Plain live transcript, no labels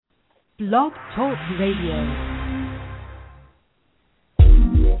Blog Talk Radio.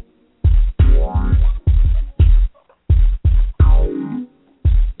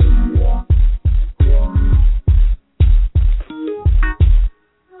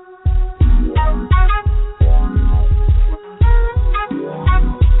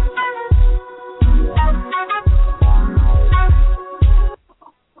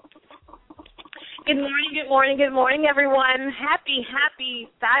 Good morning, everyone. Happy,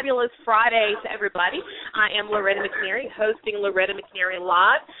 fabulous Friday to everybody. I am Loretta McNary, hosting Loretta McNary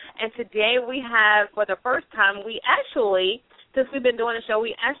Live, and today we have, for the first time, since we've been doing the show,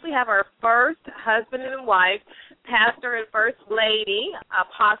 we actually have our first husband and wife, pastor and first lady,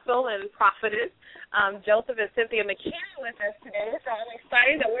 apostle and prophetess, Joseph and Cynthia McKinney with us today. So I'm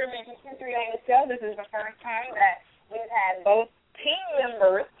excited that we're making history on the show. This is the first time that we've had both team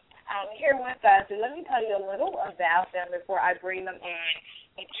members here with us, and let me tell you a little about them before I bring them on.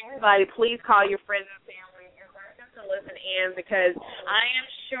 And everybody, please call your friends and family and invite them to listen in, because I am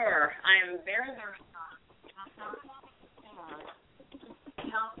sure, I am very, very sure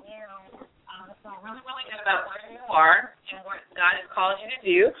help you feel really, really good about where you are and what God has called you to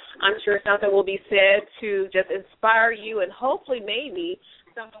do. I'm sure something will be said to just inspire you, and hopefully maybe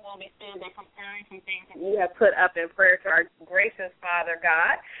something will be said that compares some things that you have put up in prayer to our gracious Father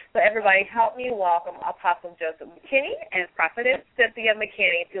God. So everybody, help me welcome Apostle Joseph McKinney and Prophetess Cynthia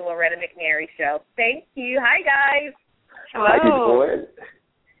McKinney to Loretta McNary Show. Thank you. Hi, guys. Hello. How you doing?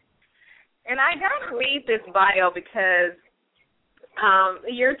 And I got to read this bio because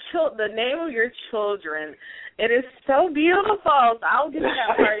the name of your children, it is so beautiful. So I'll get to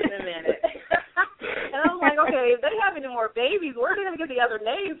that part in a minute. And I was like, okay, if they have any more babies, where are they going to get the other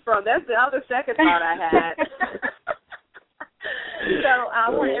names from? That's the other second thought I had. So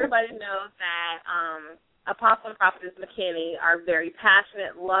I want everybody to know that Apostle and Prophetess McKinney are very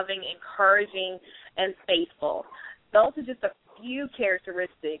passionate, loving, encouraging, and faithful. Those are just a few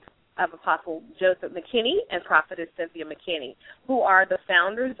characteristics of Apostle Joseph McKinney and Prophetess Cynthia McKinney, who are the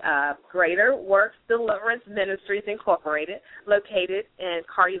founders of Greater Works Deliverance Ministries Incorporated, located in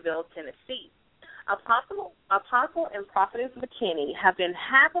Carterville, Tennessee. Apostle and Prophetess McKinney have been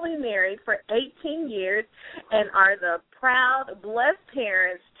happily married for 18 years and are the proud, blessed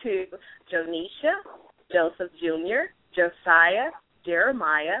parents to Jonisha, Joseph Jr., Josiah,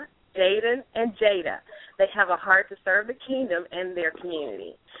 Jeremiah, Jaden, and Jada. They have a heart to serve the kingdom and their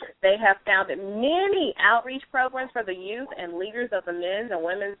community. They have founded many outreach programs for the youth and leaders of the men's and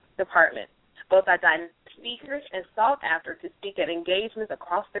women's department. Both are dynamic speakers and sought after to speak at engagements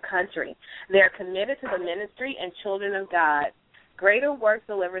across the country. They are committed to the ministry and children of God. Greater Works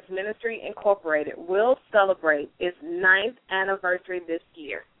Deliverance Ministry Incorporated will celebrate its 9th anniversary this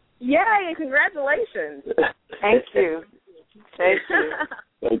year. Yay, and congratulations. Thank you. Thank you.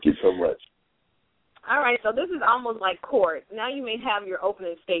 Thank you so much. All right, so this is almost like court. Now you may have your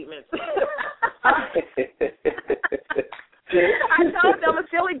opening statements. I told them I'm a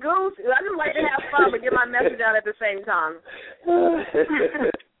silly goose. I just like to have fun but get my message out at the same time.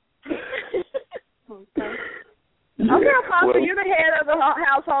 Okay, Apostle, you're the head of the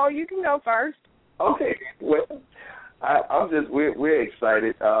household. You can go first. Okay. Well, we're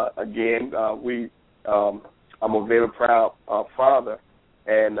excited. Again, I'm a very proud father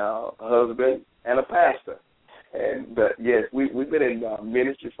and husband and a pastor. But yes, we've been in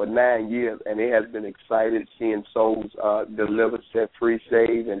ministry for 9 years, and it has been exciting seeing souls delivered, set free,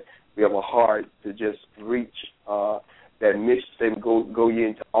 saved, and we have a heart to just reach that mission statement, go ye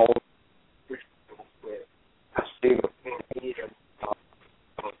into all. I've seen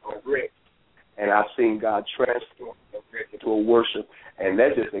and I've seen God transform into a worship, and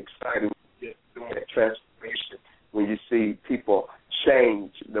that's just exciting. Just doing that transformation when you see people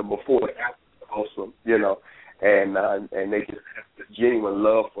change the before and after. Awesome, and they just have this genuine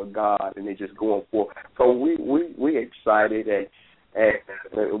love for God, and they just going forth. So we excited, and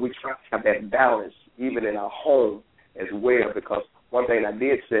we try to have that balance even in our home as well. Because one thing I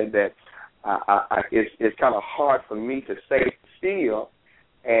did say that it's kind of hard for me to stay still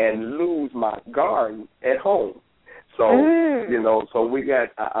and lose my garden at home. So so we got.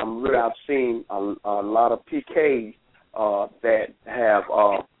 I've seen a lot of PKs that have.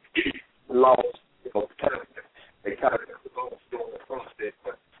 Lost, they kind of go across it,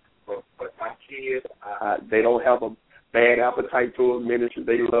 but my kids, they don't have a bad appetite towards ministry.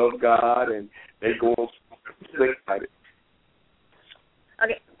 They love God, and they go on excited.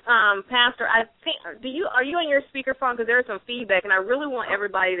 Okay, Pastor, I think are you on your speakerphone, because there's some feedback, and I really want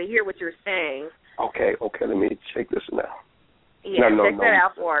everybody to hear what you're saying. Okay, let me check this now. Yeah, check that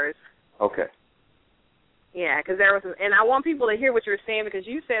out for us. Okay. Yeah, because there was, and I want people to hear what you're saying because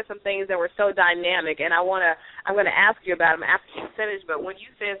you said some things that were so dynamic, and I'm going to ask you about them after you finish. But when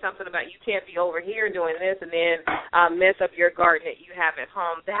you said something about you can't be over here doing this and then mess up your garden that you have at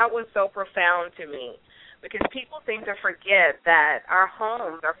home, that was so profound to me because people seem to forget that our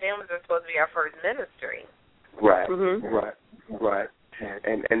homes, our families are supposed to be our first ministry. Right, right.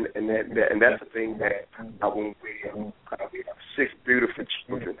 And that's the thing that when we have 6 beautiful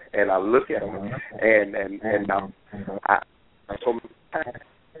children, and I look at them, and I told them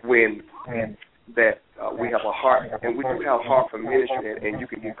when that we have a heart, and we do have a heart for ministry, and you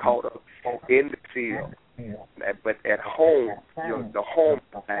can get caught up in the field, but at home, the home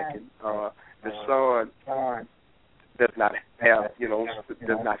lacking, the son does not have,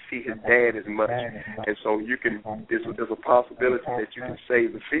 does not see his dad as much, and so there's a possibility that you can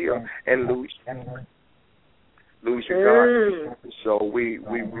save the field and lose your garden. So we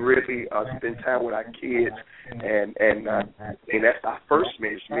really spend time with our kids, and that's our first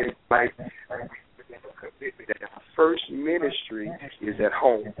ministry. Right? Our first ministry is at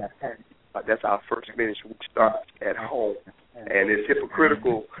home. That's our first ministry. We start at home, and it's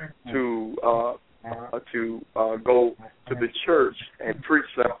hypocritical to go to the church and preach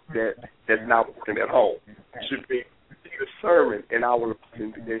something that's not working at home. It should be see the sermon in our,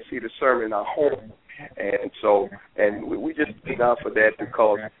 they see the sermon in our home, and we just thank God for that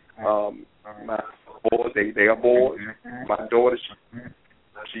because my boys, they are boys. My daughter,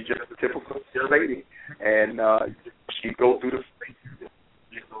 she's just a typical young lady, and she goes through the.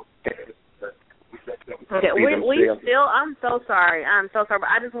 Okay, we still. I'm so sorry, but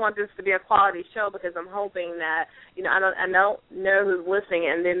I just want this to be a quality show because I'm hoping that I don't know who's listening,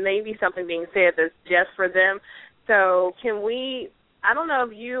 and then maybe something being said that's just for them. So can we? I don't know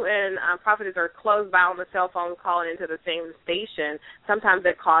if you and Prophetess are close by on the cell phone calling into the same station. Sometimes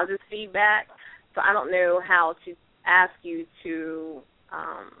that causes feedback, so I don't know how to ask you to.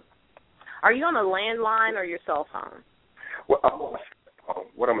 Are you on a landline or your cell phone? Well,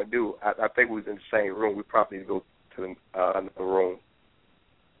 what I'm going to do, I think we was in the same room. We probably need to go to another room.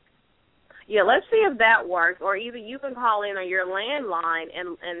 Yeah, let's see if that works. Or either you can call in on your landline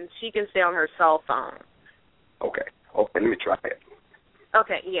and she can stay on her cell phone. Okay, let me try it.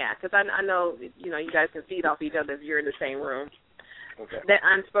 Okay, yeah, because I know, you guys can feed off each other if you're in the same room. Okay. That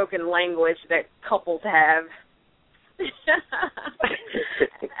unspoken language that couples have.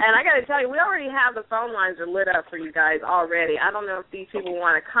 And I got to tell you, we already have the phone lines are lit up for you guys already. I don't know if these people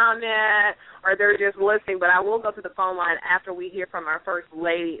want to comment or they're just listening, but I will go to the phone line after we hear from our first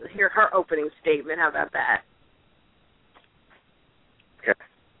lady, hear her opening statement. How about that? Okay.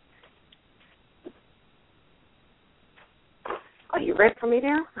 Are you ready for me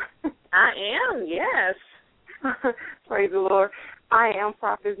now? I am, yes. Praise the Lord. I am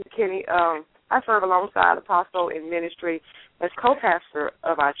Prophetess McKinney. I serve alongside Apostle in ministry as co-pastor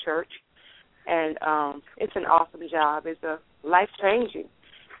of our church, and it's an awesome job. It's a life-changing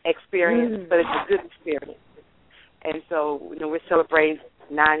experience, but it's a good experience. And so, we're celebrating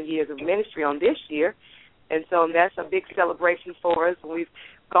 9 years of ministry on this year, and so that's a big celebration for us. We've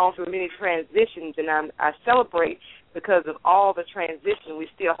gone through many transitions, and I celebrate because of all the transition, we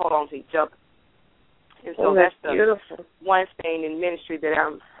still hold on to each other. And so that's the beautiful one thing in ministry that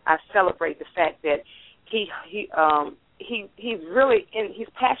I celebrate the fact that he's really he's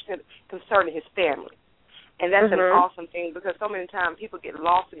passionate concerning his family, and that's an awesome thing because so many times people get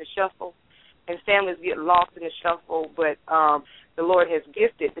lost in the shuffle, and families get lost in the shuffle. But the Lord has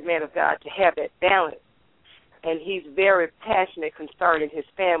gifted the man of God to have that balance, and he's very passionate concerning his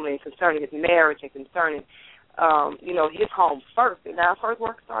family and concerning his marriage and concerning his home first. And our first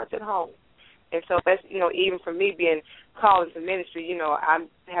work starts at home. And so that's, even for me being called into ministry, I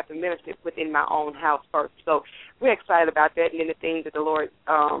have to minister within my own house first. So we're excited about that and then the things that the Lord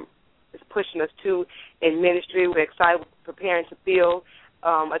is pushing us to in ministry. We're excited, preparing to build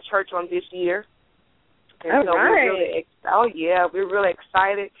a church on this year. And so we're really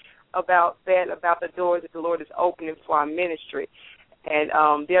excited about that, about the doors that the Lord is opening for our ministry.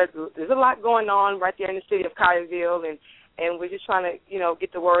 And there's a lot going on right there in the city of Collierville, and we're just trying to,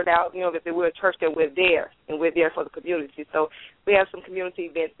 get the word out, that we're a church, that we're there, and we're there for the community. So we have some community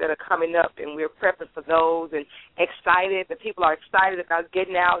events that are coming up, and we're prepping for those and excited. The people are excited about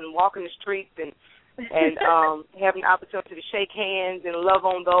getting out and walking the streets and having the opportunity to shake hands and love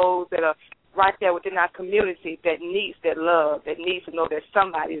on those that are right there within our community that needs that love, that needs to know that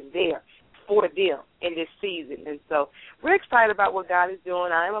somebody is there for them in this season. And so we're excited about what God is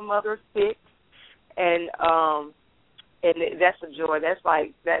doing. I am a mother of 6, and that's a joy. That's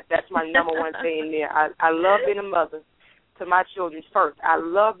my number one thing there. I love being a mother, to my children first. I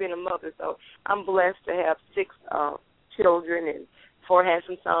love being a mother, so I'm blessed to have 6 children and 4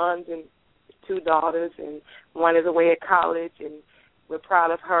 handsome sons and 2 daughters, and one is away at college, and we're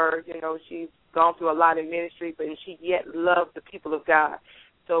proud of her. You know, she's gone through a lot in ministry, but she yet loves the people of God.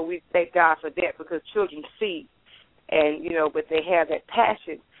 So we thank God for that, because children see, and, you know, but they have that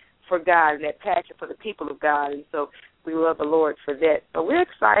passion for God and that passion for the people of God, and so we love the Lord for that. So we're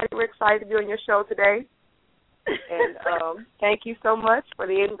excited. We're excited to be on your show today. And thank you so much for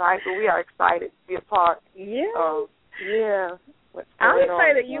the invite. But we are excited to be a part. Yeah. Yeah. I'm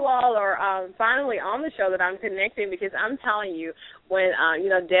excited that you all are finally on the show, that I'm connecting, because I'm telling you, when, you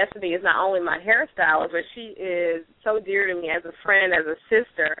know, Destiny is not only my hairstylist, but she is so dear to me as a friend, as a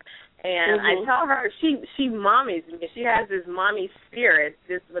sister. And I tell her she mommies me. She has this mommy spirit,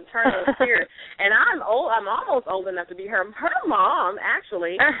 this maternal spirit. And I'm almost old enough to be her mom,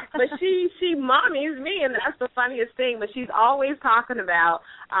 actually. But she mommies me, and that's the funniest thing. But she's always talking about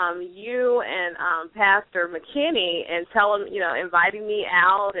you and Pastor McKinney, and inviting me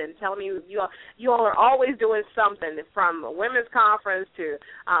out and telling me you all are always doing something, from a women's conference to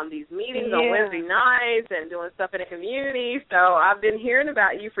these meetings on Wednesday nights and doing stuff in the community. So I've been hearing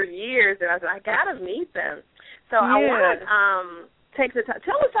about you for years. And I said, I got to meet them. So I want to take the time.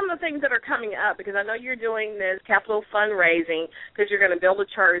 Tell us some of the things that are coming up, because I know you're doing this capital fundraising because you're going to build a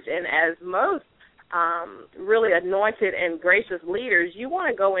church. And as most really anointed and gracious leaders, you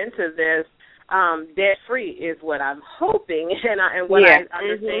want to go into this debt-free is what I'm hoping, and what I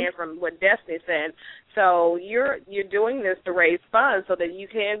understand from what Destiny said. So you're doing this to raise funds so that you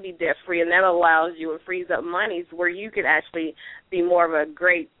can be debt-free, and that allows you and frees up monies where you can actually be more of a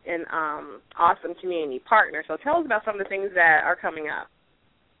great and awesome community partner. So tell us about some of the things that are coming up.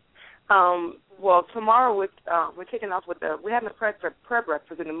 Well, tomorrow we're kicking off with we're having a prayer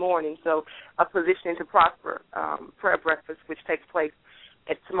breakfast in the morning, so a Positioning to Prosper prayer breakfast, which takes place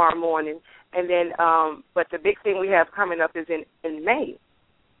at tomorrow morning. And then, but the big thing we have coming up is in May.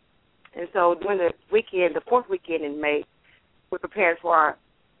 And so during the weekend, the 4th weekend in May, we're preparing for our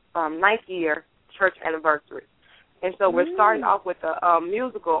 9th year church anniversary. And so we're starting off with a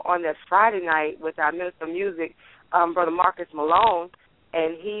musical on that Friday night with our minister of music, Brother Marcus Malone,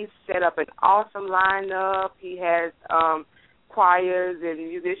 and he's set up an awesome lineup. He has choirs and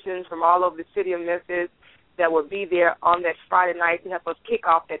musicians from all over the city of Memphis that will be there on that Friday night to help us kick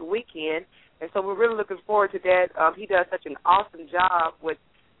off that weekend. And so we're really looking forward to that. He does such an awesome job with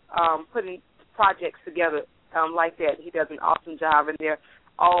putting projects together like that. He does an awesome job, and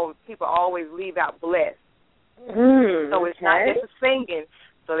people always leave out blessed. So it's not just a singing,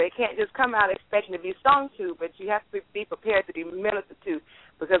 so they can't just come out expecting to be sung to, but you have to be prepared to be ministered to,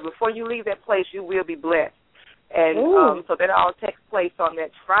 because before you leave that place, you will be blessed. And so that all takes place on that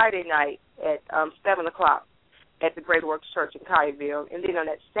Friday night at 7 o'clock at the Great Works Church in Collierville. And then on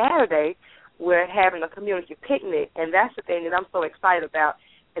that Saturday, we're having a community picnic, and that's the thing that I'm so excited about,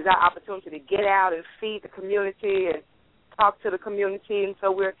 is our opportunity to get out and feed the community and talk to the community. And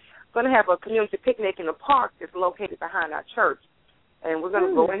so we're going to have a community picnic in a park that's located behind our church. And we're going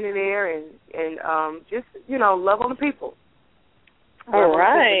to go into there and just, love on the people. All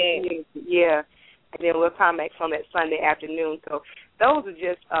right. Yeah. And then we'll come back on that Sunday afternoon. So those are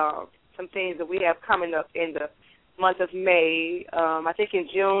just some things that we have coming up in the month of May. I think in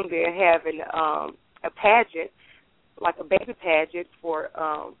June they're having a pageant, like a baby pageant for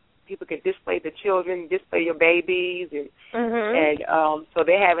people can display the children, display your babies, and so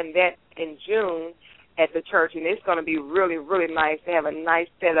they're having that in June at the church, and it's going to be really, really nice. They have a nice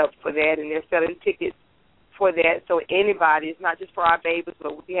setup for that, and they're selling tickets for that. So anybody, it's not just for our babies,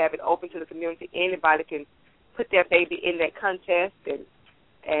 but we have it open to the community. Anybody can put their baby in that contest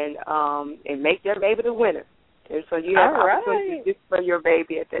and make their baby the winner. And so you have opportunity to display your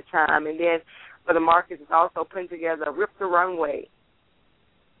baby at that time. And then Brother Marcus is also putting together a Rip the Runway,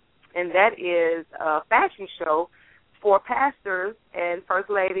 and that is a fashion show for pastors and first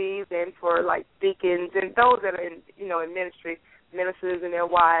ladies and for like deacons and those that are in ministry, ministers and their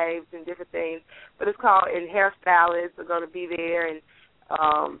wives and different things. But it's called, and hairstylists are going to be there, and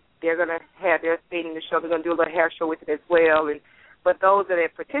they're going to have their thing in the show. They're going to do a little hair show with it as well. But those that are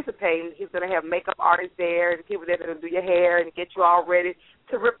participating, he's going to have makeup artists there, the people that are going to do your hair and get you all ready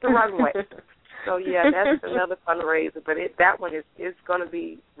to rip the runway. So, yeah, that's another fundraiser. But that one is going to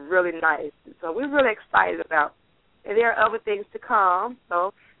be really nice. So we're really excited about it. And there are other things to come.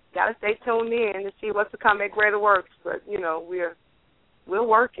 So got to stay tuned in to see what's to come at Greater Works. But, we're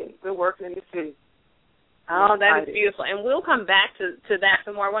working. We're working in the city. Oh, that is beautiful. And we'll come back to that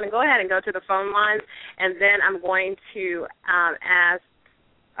some more. I want to go ahead and go to the phone lines, and then I'm going to ask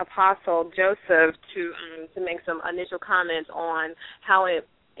Apostle Joseph to make some initial comments on how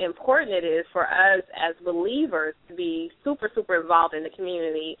important it is for us as believers to be super, super involved in the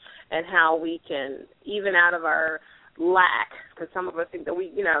community and how we can, even out of our lack, because some of us think that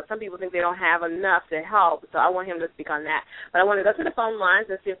some people think they don't have enough to help, so I want him to speak on that. But I want to go to the phone lines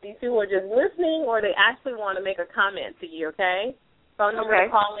and see if these people are just listening or they actually want to make a comment to you, okay? Phone number to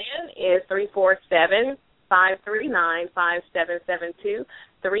call in is 347-539-5772,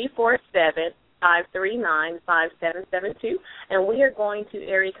 347-539-5772, and we are going to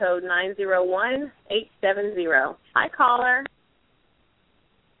area code 901-870. Hi, caller.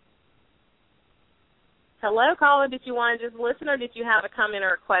 Hello, caller. Did you want to just listen, or did you have a comment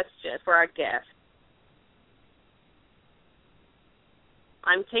or a question for our guest?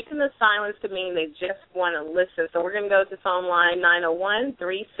 I'm taking the silence to mean they just want to listen, so we're going to go to phone line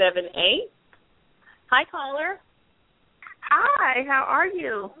 901-378. Hi, caller. Hi, how are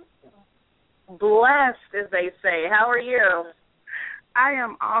you? Blessed, as they say. How are you? I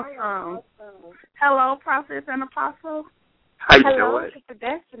am awesome. Hello, Prophet and Apostle. How you Hello, doing? Sister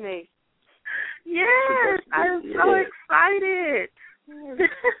Destiny. Yes, I'm so excited.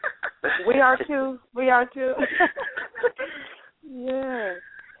 We are too. Yes.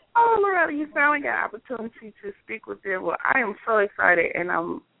 Oh, Loretta, you finally got an opportunity to speak with them. Well, I am so excited, and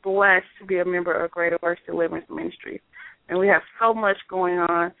I'm blessed to be a member of Greater Works Deliverance Ministry. And we have so much going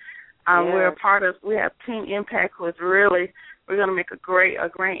on. We're a part of, we have Team Impact, who is really, we're going to make a great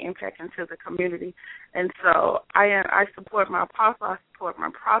impact into the community. And so I support my apostle, I support my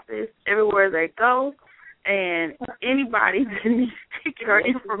prophets everywhere they go. And anybody that needs ticket or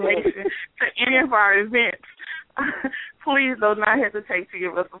information to any of our events, please do not hesitate to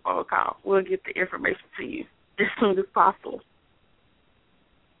give us a phone call. We'll get the information to you as soon as possible.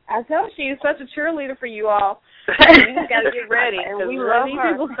 I tell you, she's such a cheerleader for you all. You just got to get ready. And we when love these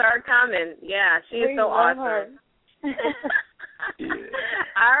her. people start coming, yeah, she is so awesome.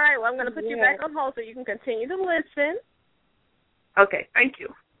 All right, well, I'm going to put you back on hold so you can continue to listen. Okay, thank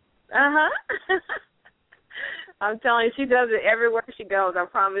you. Uh-huh. I'm telling you, she does it everywhere she goes, I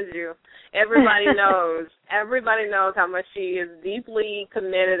promise you. Everybody knows. Everybody knows how much she is deeply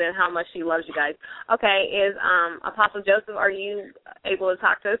committed and how much she loves you guys. Okay, is Apostle Joseph, are you able to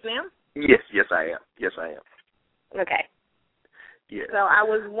talk to us now? Yes, I am. Okay. Yes. So I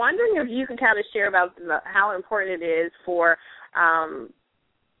was wondering if you can kind of share about how important it is for us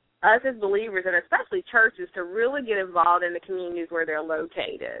as believers, and especially churches, to really get involved in the communities where they're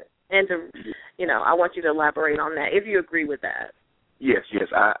located. And to, I want you to elaborate on that, if you agree with that. Yes,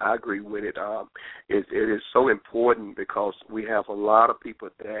 I agree with it. It is so important because we have a lot of people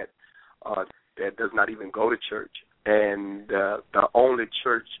that does not even go to church, and the only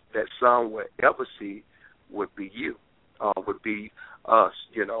church that some would ever see would be you, would be us,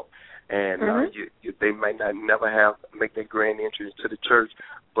 and they might not never make their grand entrance to the church,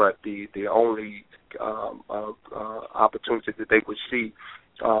 but the only opportunity that they would see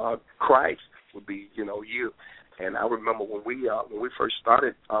Christ would be, you. And I remember when we first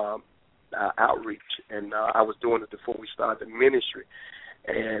started outreach, and I was doing it before we started the ministry.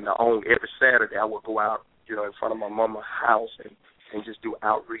 And on every Saturday, I would go out, in front of my mama's house and just do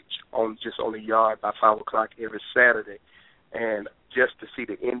outreach on the yard by 5:00 every Saturday, and just to see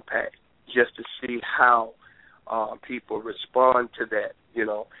the impact, just to see how people respond to that,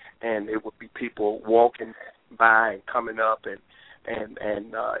 and it would be people walking by and coming up and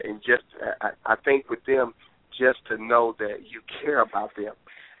just I think with them, just to know that you care about them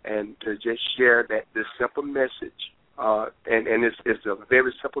and to just share this simple message, and it's a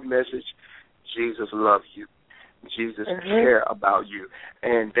very simple message. Jesus loves you. Jesus care about you,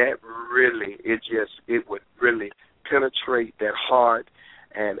 and that really it would really penetrate that heart,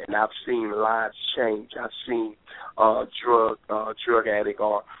 and I've seen lives change. I've seen drug addict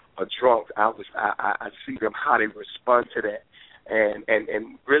or a drunk. I see them how they respond to that. And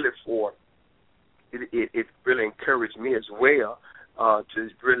really it really encouraged me as well to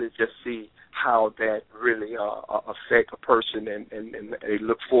really just see how that really affect a person, and they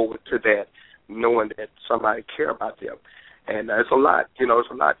look forward to that, knowing that somebody care about them. And it's a lot, it's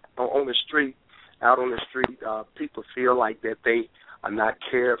a lot on the street, out on the street. People feel like that they are not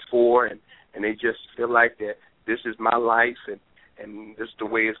cared for, and they just feel like that this is my life, and this is the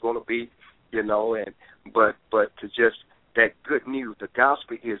way it's going to be, but to just that good news. The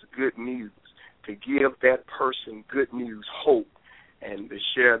gospel is good news. To give that person good news, hope, and to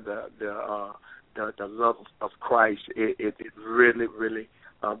share the love of Christ, it really, really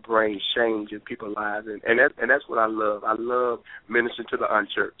brings change in people's lives, and that's what I love. I love ministering to the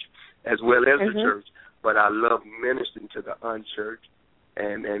unchurched as well as the church, but I love ministering to the unchurched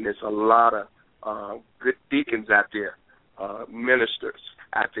and there's a lot of good deacons out there, ministers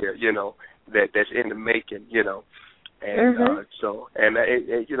out there, that's in the making, and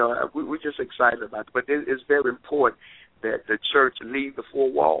we're just excited about it. But it's very important that the church leave the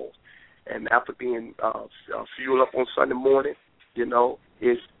four walls, and after being fueled up on Sunday morning,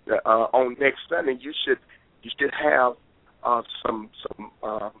 is on next Sunday you should have some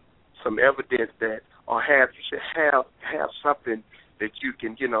evidence that, or you should have something that you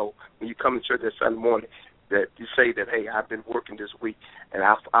can, when you come to church that Sunday morning, that you say that, hey, I've been working this week and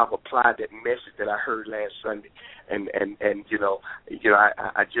I've applied that message that I heard last Sunday, and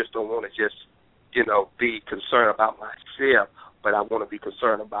I just don't want to just be concerned about myself, but I want to be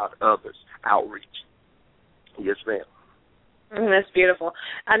concerned about others. Outreach. Yes, ma'am. That's beautiful.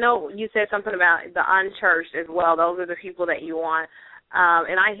 I know you said something about the unchurched as well. Those are the people that you want.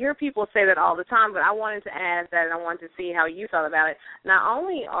 And I hear people say that all the time, but I wanted to ask that, and I wanted to see how you felt about it. Not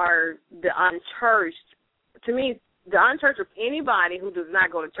only are the unchurched, to me, the unchurched are anybody who does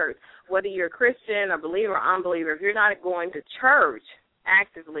not go to church, whether you're a Christian or believer or unbeliever. If you're not going to church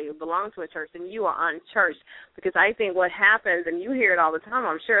actively or belong to a church, then you are unchurched. Because I think what happens, and you hear it all the time,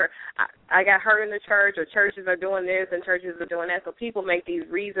 I'm sure, I got hurt in the church, or churches are doing this and churches are doing that, so people make these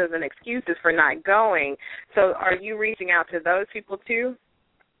reasons and excuses for not going. So are you reaching out to those people too?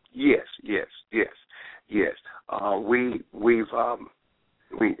 Yes. We've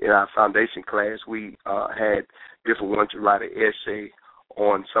in our foundation class, we had different ones to write an essay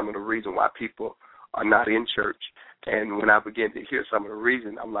on some of the reasons why people are not in church. And when I began to hear some of the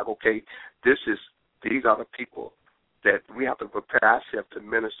reasons, I'm like, okay, these are the people that we have to prepare ourselves to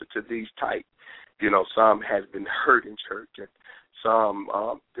minister to these type. Some has been hurt in church, and some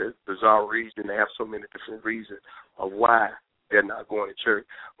there's bizarre reason. They have so many different reasons of why they're not going to church.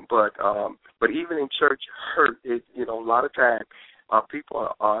 But even in church hurt, a lot of times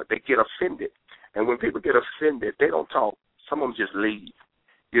people they get offended, and when people get offended, they don't talk. Some of them just leave.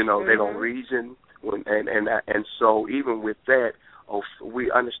 They don't reason. And so even with that, we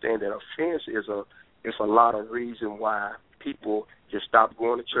understand that offense is a lot of reason why people just stop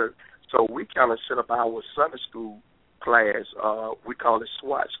going to church. So we kind of set up our Sunday school class. We call it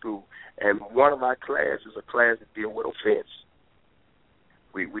SWAT school, and one of our classes is a class that deal with offense.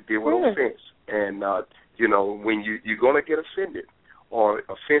 We deal with offense, and when you're going to get offended, or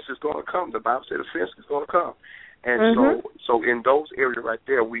offense is going to come. The Bible said offense is going to come. And so in those areas right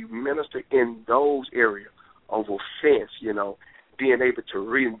there, we minister in those areas of offense, being able to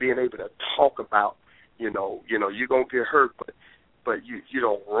read and being able to talk about, you're going to get hurt, but you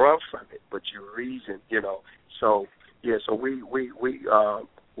don't run from it, but you reason, So, so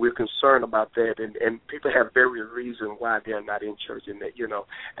we're concerned about that, and people have very reason why they're not in church, and that,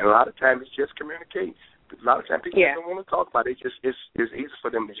 and a lot of times it's just communicating. A lot of times people don't want to talk about it. It's easy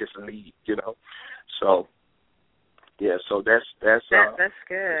for them to just leave, So. Yeah, so that's good. That's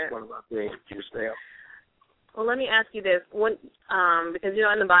one of our things just now. Well, let me ask you this, because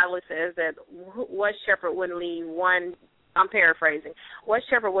in the Bible it says that what shepherd would leave one? I'm paraphrasing. What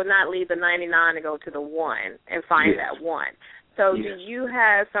shepherd would not leave the 99 to go to the one and find that one? So, do you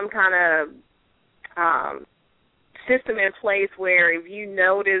have some kind of system in place where if you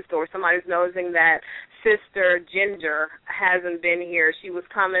noticed or somebody's noticing that Sister Ginger hasn't been here, she was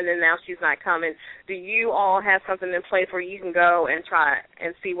coming and now she's not coming, do you all have something in place where you can go and try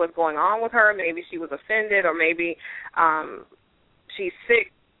and see what's going on with her? Maybe she was offended, or maybe she's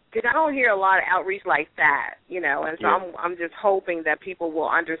sick. Because I don't hear a lot of outreach like that, and so I'm just hoping that people will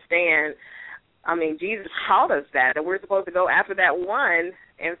understand. I mean, Jesus taught us that we're supposed to go after that one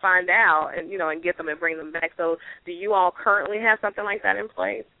and find out and, and get them and bring them back. So do you all currently have something like that in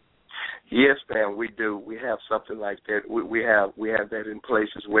place? Yes, ma'am, we do. We have something like that. We have that in place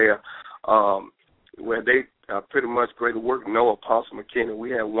as well, where they pretty much great work. Know Apostle McKinney.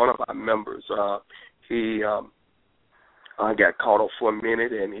 We had one of our members. He got caught up for a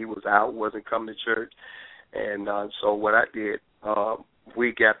minute, and he was out, wasn't coming to church, and so what I did,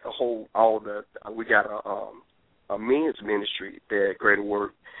 we got we got a men's ministry there at Greater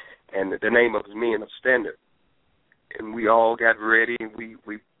Work, and the name of it is Men of Standard, and we all got ready, and we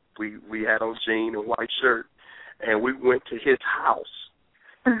had on jean and white shirt, and we went to his house.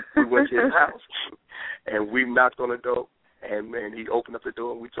 And we knocked on the door, and he opened up the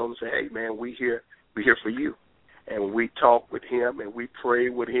door, and we told him, hey, man, we here for you. And we talked with him, and we prayed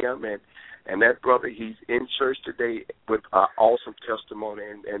with him, and that brother, he's in church today with an awesome testimony,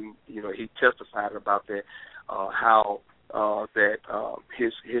 and he testified about that, how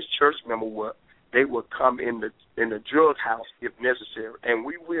his church member they will come in the drug house if necessary, and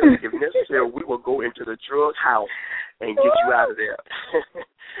we will. If necessary, we will go into the drug house and get you out of there.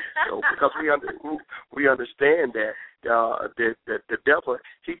 So, because we understand that the devil,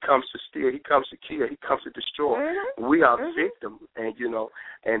 he comes to steal, he comes to kill, he comes to destroy. Mm-hmm. We are mm-hmm. victim, and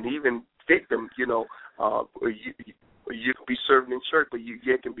and even victim, you can be serving in church, but you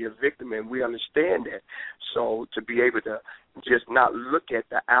yet can be a victim, and we understand that. So to be able to just not look at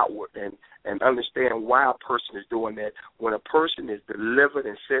the outward and understand why a person is doing that. When a person is delivered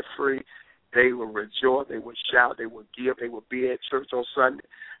and set free, they will rejoice, they will shout, they will give, they will be at church on Sunday.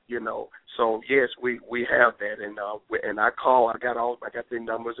 So yes, we have that, and I got their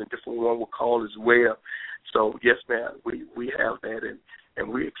numbers, and different one will call as well. So yes, ma'am, we have that, and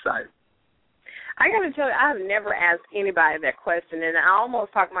we're excited. I got to tell you, I've never asked anybody that question, and I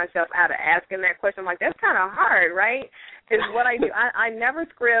almost talked myself out of asking that question. I'm like, that's kind of hard, right? Because what I do, I never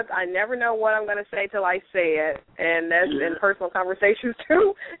script. I never know what I'm going to say till I say it, and that's in personal conversations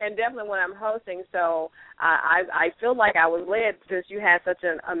too, and definitely when I'm hosting. So I feel like I was led, since you had such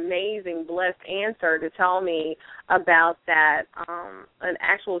an amazing, blessed answer to tell me about that, an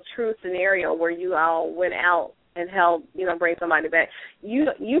actual true scenario where you all went out and help, bring somebody back.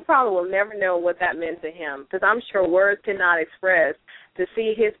 You probably will never know what that meant to him, because I'm sure words cannot express, to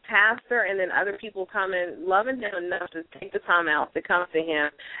see his pastor and then other people coming, loving him enough to take the time out to come to him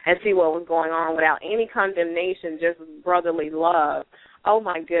and see what was going on without any condemnation, just brotherly love. Oh,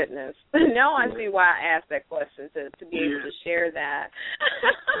 my goodness. Now I see why I asked that question, to be able to share that.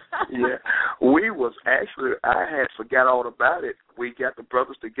 We was actually, I had forgot all about it. We got the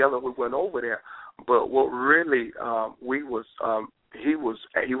brothers together. We went over there. But what really he was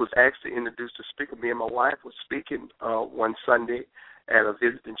asked to introduce the speaker. Me and my wife was speaking one Sunday at a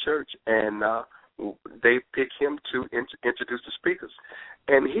visiting church, and they picked him to introduce the speakers.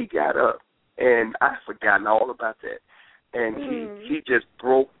 And he got up, and I forgotten all about that. And he just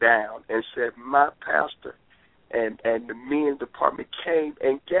broke down and said, my pastor and the men's department came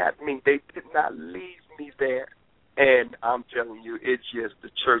and got me. They did not leave me there. And I'm telling you, it just, the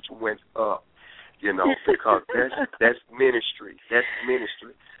church went up. Because that's ministry. That's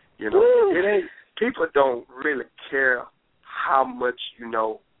ministry. It ain't, people don't really care how much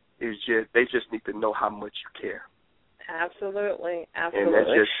is just, they just need to know how much you care. Absolutely. And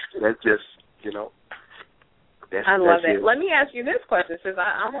that's just I love that. Let me ask you this question, since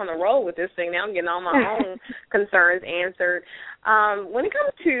I'm on a roll with this thing now. I'm getting all my own concerns answered. When it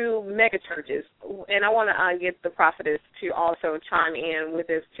comes to mega churches, and I want to get the prophetess to also chime in with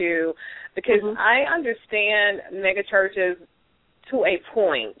this too, because I understand mega churches to a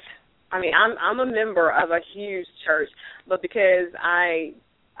point. I mean, I'm a member of a huge church, but because I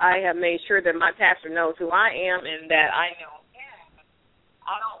have made sure that my pastor knows who I am and that I know him,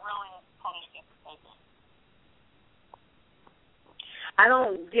 I don't really I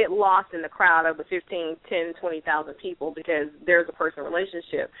don't get lost in the crowd of the 15, 10, 20,000 people because there's a personal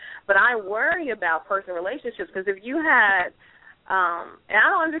relationship. But I worry about personal relationships, because if you had, and I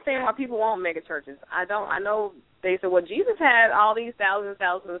don't understand why people want mega churches. I know they said, well, Jesus had all these thousands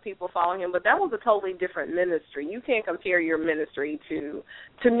of people following him, but that was a totally different ministry. You can't compare your ministry to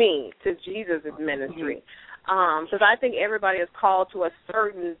Jesus' ministry. Because I think everybody is called to a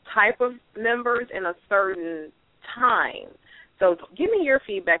certain type of members in a certain time. So give me your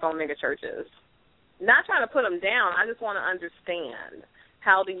feedback on mega churches. Not trying to put them down. I just want to understand,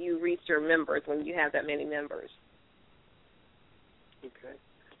 how do you reach your members when you have that many members? Okay.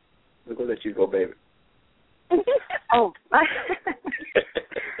 We're going to let you go, baby. I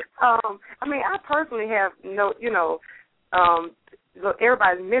mean, I personally have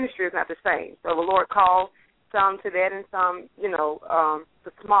everybody's ministry is not the same. So the Lord called some to that and some,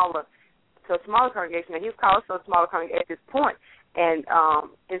 to a smaller congregation, and He's called us to a smaller congregation at this point. And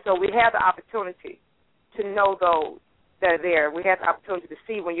so we have the opportunity to know those that are there. We have the opportunity to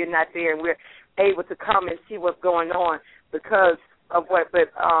see when you're not there, and we're able to come and see what's going on because of what.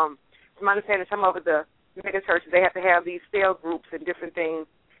 But from my understanding, some of the mega churches, they have to have these cell groups and different things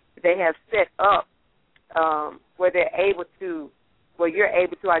they have set up where you're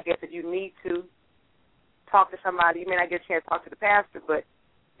able to, I guess, if you need to talk to somebody. You may not get a chance to talk to the pastor, but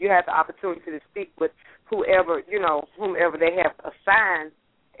you have the opportunity to speak with whomever they have assigned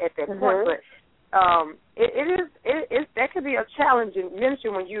at that point. But that could be a challenging ministry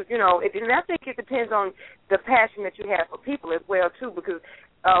when and I think it depends on the passion that you have for people as well too. Because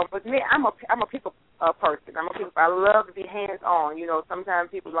with me, I'm a people person. I love to be hands on. Sometimes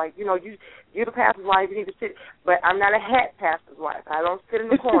people like you're the pastor's wife, you need to sit, but I'm not a hat pastor's wife. I don't sit in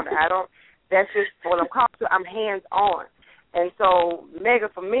the corner. That's just what I'm called to. I'm hands on. And so mega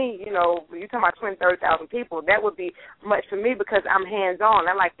for me, you're talking about 20,000, 30,000 people, that would be much for me because I'm hands-on.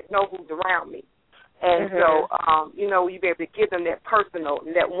 I like to know who's around me. And so, you be able to give them that personal,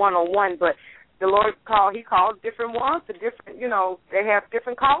 that one-on-one. But the Lord He called different ones to different, they have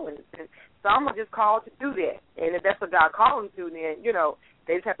different callings. And some are just called to do that. And if that's what God called them to, then,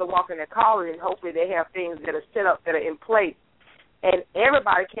 they just have to walk in their calling, and hopefully they have things that are set up, that are in place. And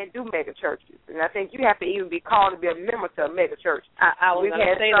everybody can't do mega churches. And I think you have to even be called to be a member to a mega church. I was going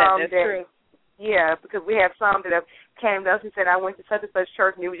to say that's true. Yeah, because we have some that have came to us and said, I went to such and such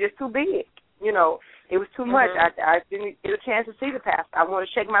church, and it was just too big. It was too much. I didn't get a chance to see the pastor. I wanted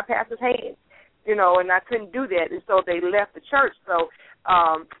to shake my pastor's hand, and I couldn't do that. And so they left the church. So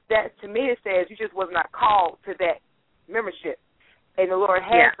that, to me, it says you just was not called to that membership. And the Lord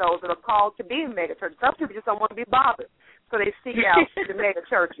has those that are called to be in mega churches. Some people just don't want to be bothered, so they seek out the mega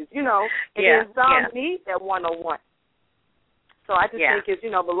churches, and then some need that one-on-one. So I just think it's, the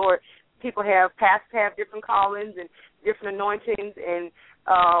Lord, pastors have different callings and different anointings, and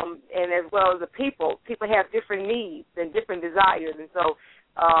as well as the people have different needs and different desires. And so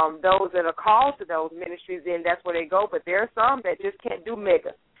those that are called to those ministries, then that's where they go. But there are some that just can't do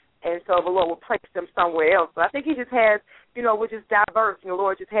mega. And so the Lord will place them somewhere else. So I think He just has, which is diverse. And the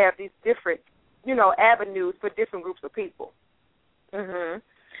Lord just has these different, avenues for different groups of people.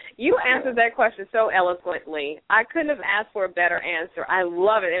 You answered that question so eloquently. I couldn't have asked for a better answer. I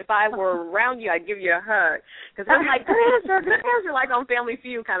love it. If I were around you, I'd give you a hug. Because I'm like, good answer, like on Family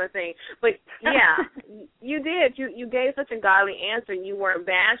Feud kind of thing. But, yeah, you did. You gave such a godly answer. You weren't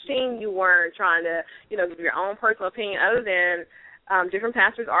bashing. You weren't trying to, give your own personal opinion, other than different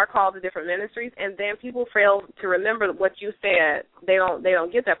pastors are called to different ministries, and then people fail to remember what you said. They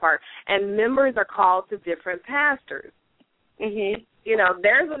don't get that part. And members are called to different pastors.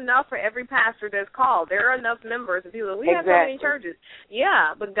 There's enough for every pastor that's called. There are enough members, and people. We have so many churches.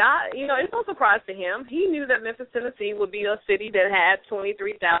 Yeah, but God, it's no surprise to Him. He knew that Memphis, Tennessee would be a city that had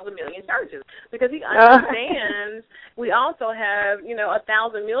 23,000 million churches, because He understands we also have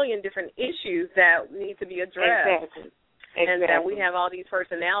 1,000 million different issues that need to be addressed. And that we have all these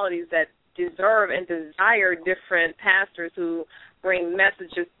personalities that deserve and desire different pastors who bring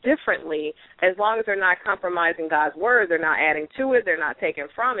messages differently. As long as they're not compromising God's word, they're not adding to it, they're not taking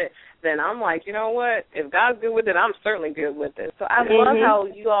from it, then I'm like, you know what? If God's good with it, I'm certainly good with it. So I love how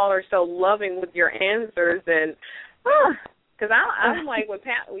you all are so loving with your answers. And because I'm like, with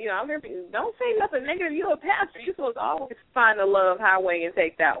I'm here, don't say nothing negative. You're a pastor. You're supposed to always find the love highway and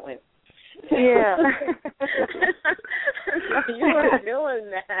take that one. Yeah. So you were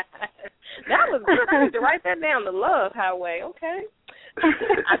doing that. That was good. I need to write that down, the love highway, okay?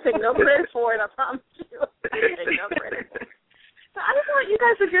 I take no credit for it, I promise you. I take no credit for it. So I just want you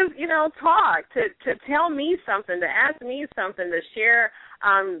guys to just, talk, to tell me something, to ask me something, to share,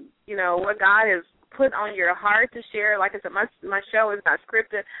 what God has put on your heart to share. Like I said, my show is not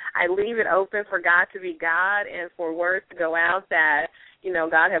scripted. I leave it open for God to be God and for words to go out that,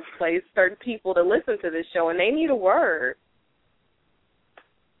 God has placed certain people to listen to this show, and they need a word.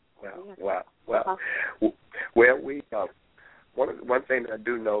 Well, we one thing that I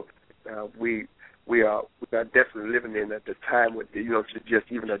do know, we are definitely living in at the time with to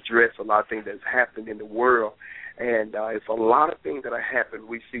just even address a lot of things that's happening in the world, and it's a lot of things that are happening.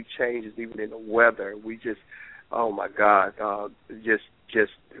 We see changes even in the weather. We just, oh my God, just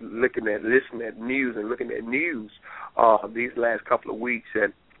listening at news and looking at news these last couple of weeks,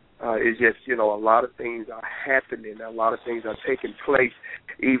 and it's just a lot of things are happening. A lot of things are taking place,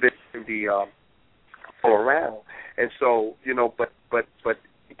 even in the all around. And so but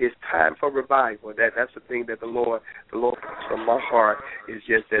it's time for revival. That's the thing that the Lord puts from my heart, is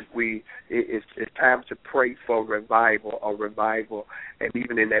just that it's time to pray for revival, and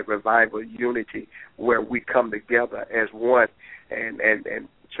even in that revival, unity, where we come together as one, and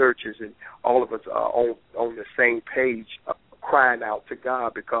churches and all of us are on the same page, crying out to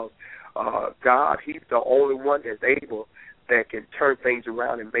God, because God, He's the only one that's able, that can turn things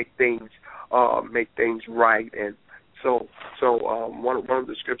around and make things right. And so one of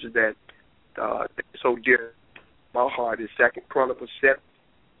the scriptures that so dear to my heart is 2 Chronicles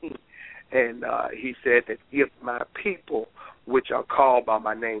 17, and He said that if my people, which are called by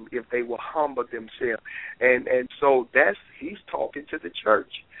my name, if they will humble themselves, and so He's talking to the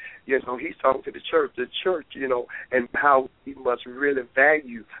church. He's talking to the church, and how we must really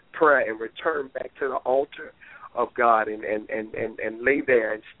value prayer and return back to the altar of God and lay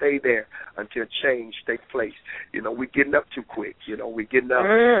there and stay there until change takes place. We're getting up too quick. We're getting up,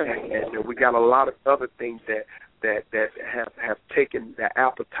 and we got a lot of other things that have taken the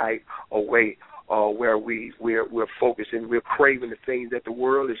appetite away where we're focusing, we're craving the things that the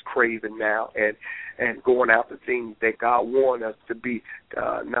world is craving now, and going after things that God wants us to be,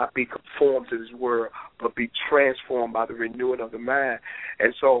 not be conformed to this world, but be transformed by the renewing of the mind.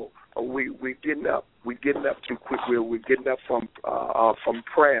 And so we're getting up too quick. We're getting up from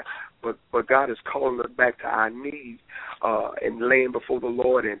prayer, but God is calling us back to our knees and laying before the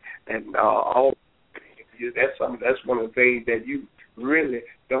Lord, and all. That's one of the things that you really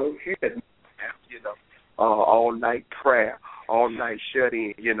don't hear. All night prayer, all night shut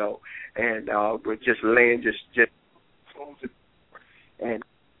in, and we're just laying, just close the door and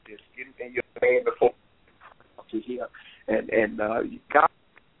just getting in your laying before to Him, and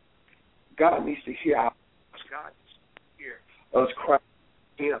God needs to hear our God needs to hear us cry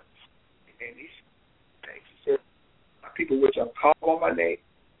to Him, and He said, "My people which are called by my name,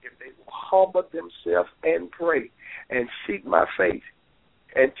 if they will humble themselves and pray and seek my face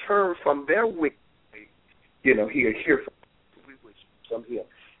and turn from their wicked ways, He'll hear from Him.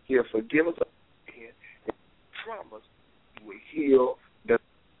 He'll forgive us and promise He will heal.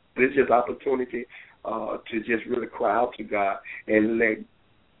 This is opportunity to just really cry out to God and let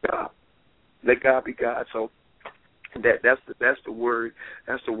God be God. So that's the word.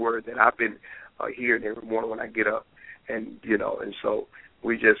 That's the word that I've been hearing every morning when I get up, and and so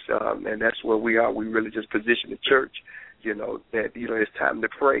we just and that's where we are. We really just position the church, that it's time to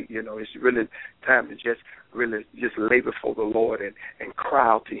pray. It's really time to just really just lay before the Lord and cry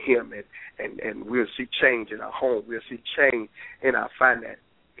out to Him, and we'll see change in our home. We'll see change in our finances.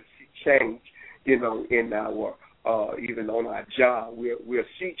 We'll see change, in our even on our job. We'll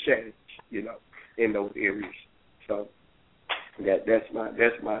see change, in those areas. So that's my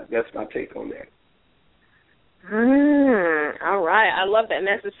take on that. All right. I love that. And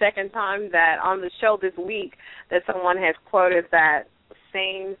that's the second time that on the show this week that someone has quoted that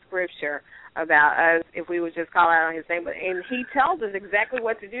same scripture about us if we would just call out on His name. And He tells us exactly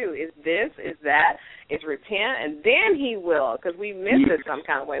what to do. Is this, is that, is repent, and then He will, because we miss it some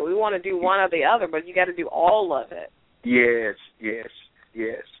kind of way. We want to do one or the other, but you got to do all of it. Yes.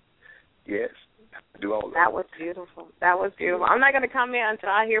 Do all that was beautiful. I'm not going to comment until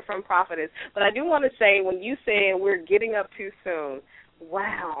I hear from Prophetess, but I do want to say, when you say we're getting up too soon,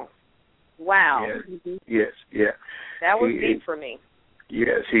 wow. Yes. That was deep for me.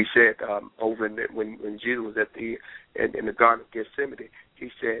 Yes, He said over when Jesus was in the Garden of Gethsemane,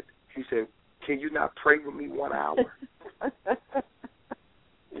 He said, "Can you not pray with me 1 hour?"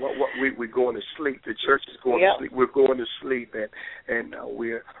 We're going to sleep. The church is going to sleep. We're going to sleep, and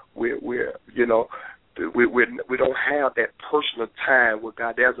we're we don't have that personal time with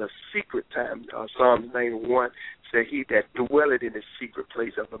God. There's a secret time. Psalms 91 said, "He that dwelleth in the secret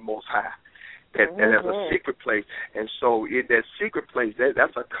place of the Most High." That there's a secret place, and so in that secret place,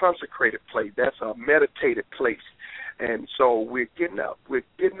 that's a consecrated place. That's a meditated place, and so we're getting up. We're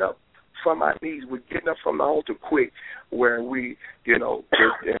getting up from our knees. We're getting up from the altar quick, where we, and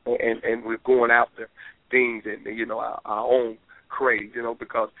we're going after things and our own crave,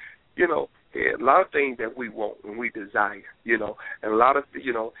 because a lot of things that we want and we desire, and a lot of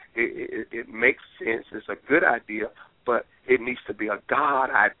it makes sense. It's a good idea, but it needs to be a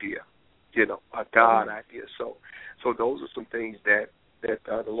God idea, a God idea. So those are some things that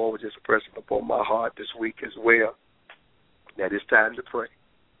the Lord was just pressing upon my heart this week as well. That it's time to pray.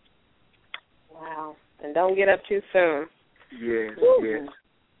 Wow. And don't get up too soon. Yes.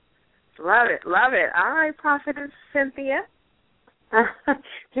 Love it. All right, Prophetess Cynthia.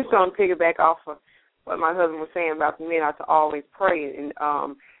 Just going to piggyback off of what my husband was saying about the men are to always pray. And I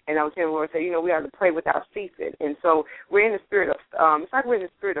was hearing the Lord say, we are to pray without ceasing. And so we're in the spirit of, it's like we're in the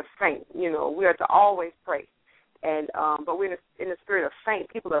spirit of faint. We are to always pray. And but we're in the spirit of faint.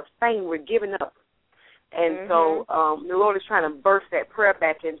 People are faint. We're giving up. And so the Lord is trying to burst that prayer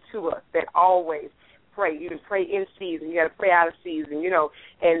back into us, that always pray. You can pray in season. You got to pray out of season,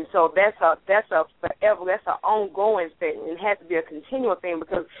 And so that's a forever, that's an ongoing thing. It has to be a continual thing,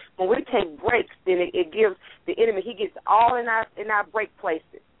 because when we take breaks, then it gives the enemy, he gets all in our break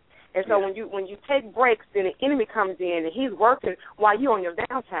places. And so when you take breaks, then the enemy comes in and he's working while you're on your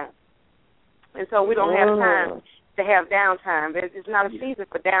downtime. And so we don't have time to have downtime. It's not a season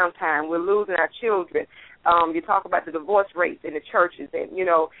for downtime. We're losing our children. You talk about the divorce rates in the churches, and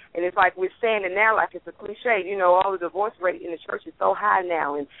and it's like we're saying it now like it's a cliche. All the divorce rate in the church is so high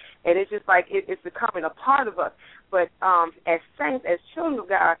now, and it's just like it's becoming a part of us. But as saints, as children of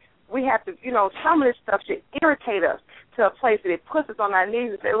God, we have to, some of this stuff should irritate us to a place that it puts us on our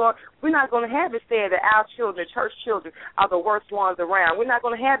knees and say, Lord, we're not going to have it saying that our children, church children, are the worst ones around. We're not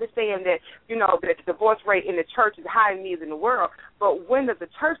going to have it saying that, that the divorce rate in the church is higher than it is in the world. But when does the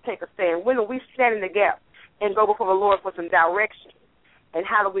church take a stand? When do we stand in the gap and go before the Lord for some direction? And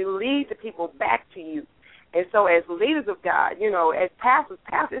how do we lead the people back to you? And so as leaders of God, as pastors,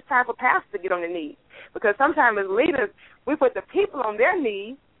 it's time for pastors to get on their knees. Because sometimes as leaders, we put the people on their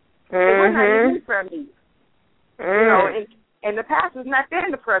knees, and we're not even in the prayer meeting. And the pastor's not there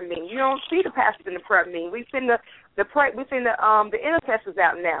in the prayer meeting. You don't see the pastor in the prayer meeting. We send the intercessors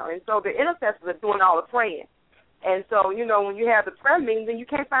out now, and so the intercessors are doing all the praying. And so, when you have the prayer meeting, then you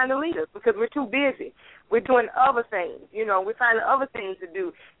can't find the leaders because we're too busy. We're doing other things. We're finding other things to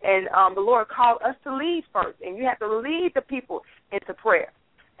do. And the Lord called us to lead first, and you have to lead the people into prayer.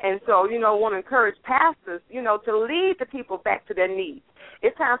 And so, I want to encourage pastors, to lead the people back to their knees.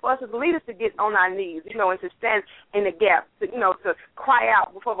 It's time for us as leaders to get on our knees, and to stand in the gap, to cry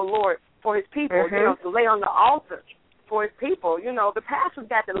out before the Lord for his people, to lay on the altar for his people. The pastors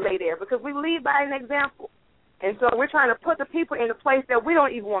got to lay there because we lead by an example. And so we're trying to put the people in a place that we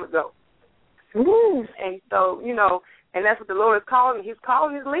don't even want to go. And so, and that's what the Lord is calling. He's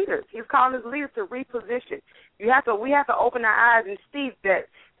calling his leaders. He's calling his leaders to reposition. We have to open our eyes and see that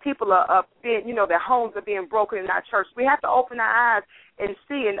people are being, their homes are being broken in our church. We have to open our eyes and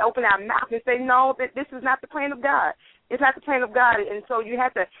see and open our mouth and say, no, that this is not the plan of God. It's not the plan of God. And so you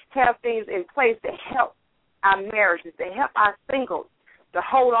have to have things in place to help our marriages, to help our singles, to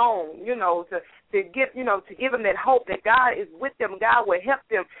hold on, to give them that hope that God is with them. God will help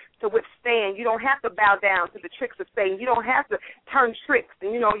them to withstand. You don't have to bow down to the tricks of Satan. You don't have to turn tricks,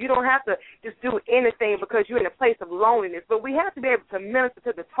 and you don't have to just do anything because you're in a place of loneliness. But we have to be able to minister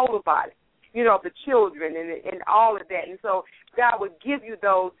to the total body, the children and all of that. And so God would give you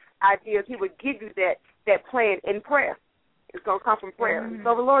those ideas. He would give you that plan in prayer. It's going to come from prayer.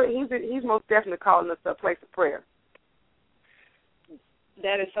 So the Lord, He's most definitely calling us to a place of prayer.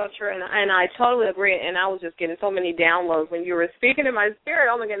 That is so true, and I totally agree, and I was just getting so many downloads when you were speaking in my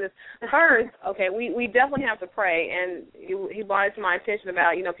spirit. Oh, my goodness. First, okay, we definitely have to pray, and he brought it to my attention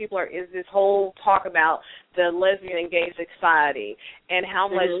about, is this whole talk about the lesbian and gay society and how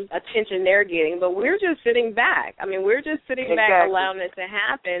much attention they're getting, but we're just sitting back. I mean, we're just sitting back allowing it to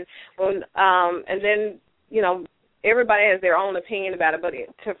happen, and then, everybody has their own opinion about it, but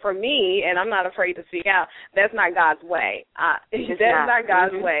for me, and I'm not afraid to speak out, that's not God's way. That's not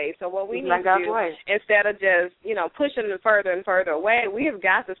God's way. So what we need to do, instead of just, pushing them further and further away, we have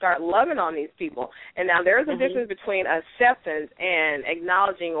got to start loving on these people. And now there's a difference between acceptance and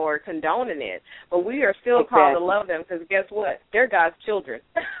acknowledging or condoning it, but we are still called to love them because guess what? They're God's children.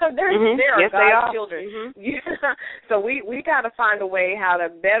 They are God's children. So we got to find a way how to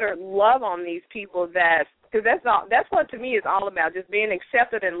better love on these people because that's what to me is all about, just being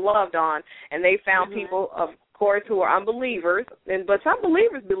accepted and loved on. And they found people, of course, who are unbelievers, but some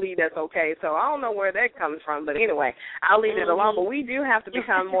believers believe that's okay. So I don't know where that comes from. But anyway, I'll leave it alone. But we do have to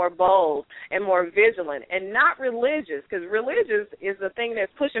become more bold and more vigilant and not religious, because religious is the thing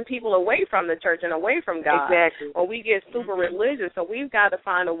that's pushing people away from the church and away from God. Exactly. Or we get super religious. So we've got to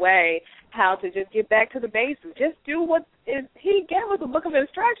find a way how to just get back to the basics. Just do what he gave us a book of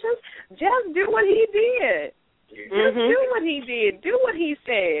instructions. Just do what he did. Just do what he did. Do what he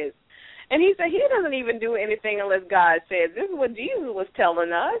says. And he said he doesn't even do anything unless God says. This is what Jesus was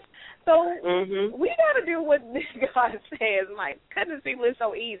telling us. So we got to do what God says. My goodness, people, it's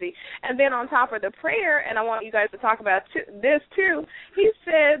so easy. And then on top of the prayer, and I want you guys to talk about this too, he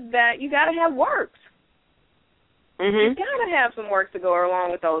said that you got to have works. You got to have some works to go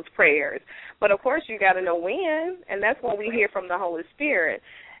along with those prayers. But, of course, you got to know when, and that's what we hear from the Holy Spirit.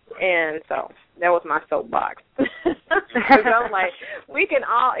 And so that was my soapbox. I'm like, we can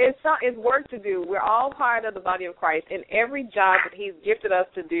all, it's work to do. We're all part of the body of Christ, and every job that he's gifted us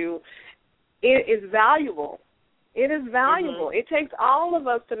to do, it is valuable. It is valuable. It takes all of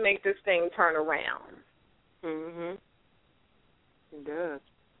us to make this thing turn around. It does.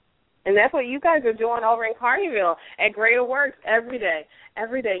 And that's what you guys are doing over in Carneyville at Greater Works every day.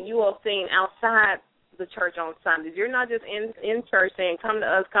 Every day you are seen outside the church on Sundays. You're not just in church saying, come to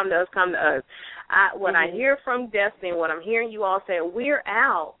us, come to us, come to us. What I hear from Destiny, what I'm hearing you all say, we're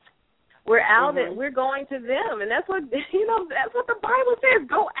out. We're out and we're going to them. And that's what, that's what the Bible says,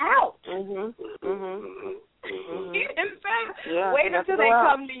 go out. He didn't say, wait until they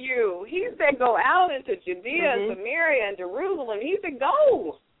come to you. He said, go out into Judea, Samaria, and Jerusalem. He said,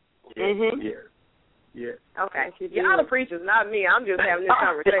 go. Yeah. Okay. Y'all the preachers, not me. I'm just having this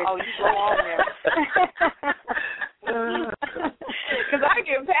conversation. Oh, you go on there. Because I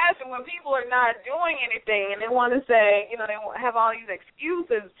get passionate when people are not doing anything and they want to say, they have all these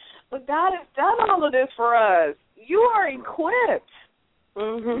excuses, but God has done all of this for us. You are equipped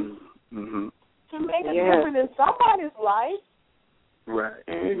to make a difference in somebody's life. Right.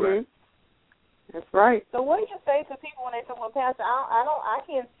 Right. That's right. So what do you say to people when they say, "Well, Pastor, I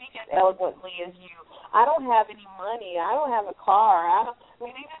can't speak as eloquently as you. I don't have any money. I don't have a car.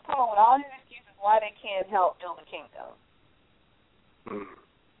 they just come up with all these excuses why they can't help build the kingdom."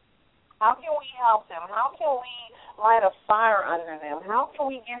 How can we help them? How can we light a fire under them? How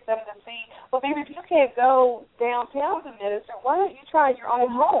can we get them to see, well, baby, if you can't go downtown to minister, why don't you try your own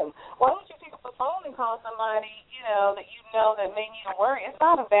home? Why don't you pick up the phone and call somebody, that may need a word? It's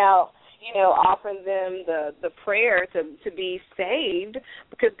not about offering them the prayer to be saved,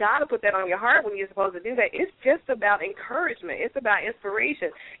 because God will put that on your heart when you're supposed to do that. It's just about encouragement. It's about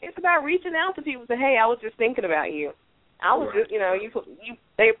inspiration. It's about reaching out to people and say, hey, I was just thinking about you. I was just,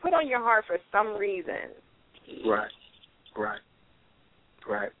 they put on your heart for some reason. Right.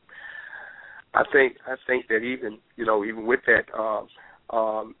 I think that even with that,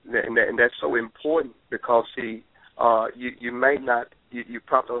 and that's so important, because see, you may not. You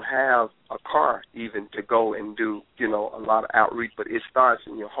probably don't have a car even to go and do, a lot of outreach, but it starts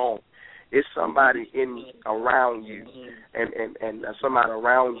in your home. It's somebody around you, and somebody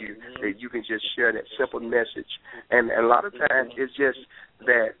around you that you can just share that simple message. And a lot of times it's just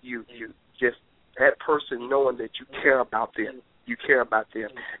that you just that person knowing that you care about them. You care about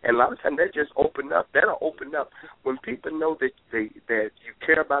them, and a lot of times that just open up. That'll open up when people know that that you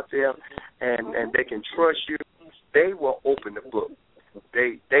care about them, and they can trust you. They will open the book.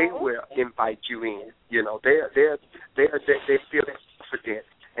 They will invite you in. They feel confident,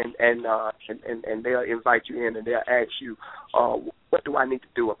 and they'll invite you in, and they'll ask you, what do I need to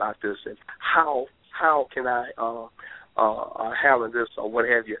do about this, and how can I handle this, or what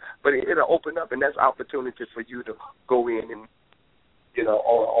have you. But it'll open up, and that's opportunity for you to go in and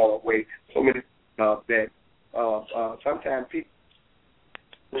on a way. So many that sometimes people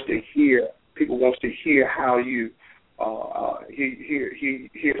want to hear how you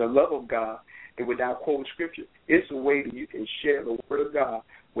hear the love of God, and without quoting scripture. It's a way that you can share the word of God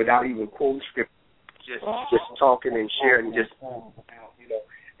without even quoting scripture. Just talking and sharing,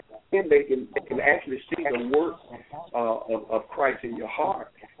 then they can actually see the work of Christ in your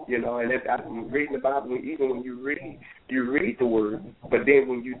heart, And I'm reading the Bible, even when you read the word, but then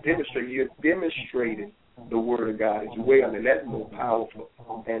when you demonstrate, you're demonstrating the word of God as well, and that's more powerful.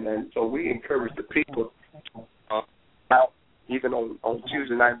 And so we encourage the people, even on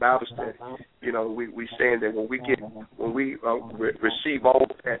Tuesday night Bible study, we saying that when we receive all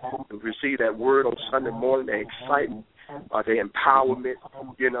that, receive that word on Sunday morning, the excitement, the empowerment,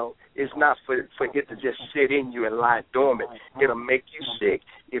 it's not for it to just sit in you and lie dormant. It'll make you sick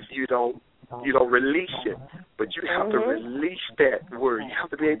if you don't release it. But you have to release that word. You have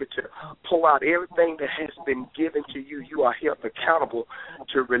to be able to pull out everything that has been given to you. You are held accountable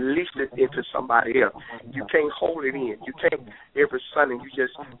to release it into somebody else. You can't hold it in. You can't every Sunday you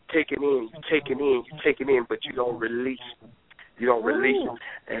just take it in, you take it in, but you don't release it. You don't release it.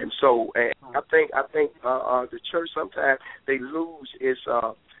 And so I think the church sometimes they lose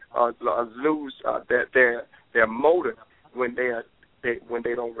their motive when they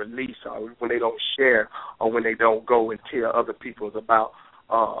don't release, or when they don't share, or when they don't go and tell other people about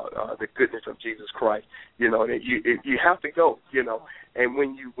the goodness of Jesus Christ. That you have to go. And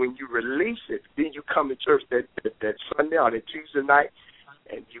when you release it, then you come to church that Sunday or that Tuesday night,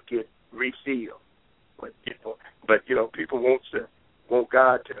 and you get refilled. But people want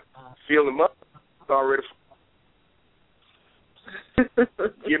God to fill them up already.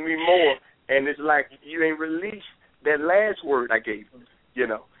 Give me more, and it's like you ain't released that last word I gave you.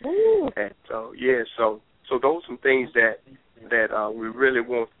 And so so those are some things that we really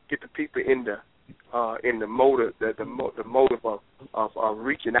want to get the people in the motive, the motive of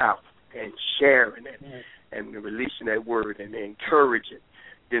reaching out and sharing it and releasing that word and encouraging.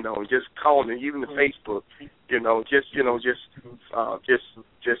 Just calling, even the Facebook,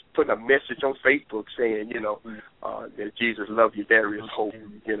 just putting a message on Facebook saying, that Jesus loves you, there is hope,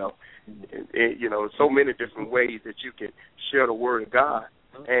 so many different ways that you can share the word of God,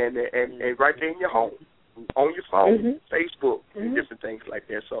 and right there in your home, on your phone, Facebook, and different things like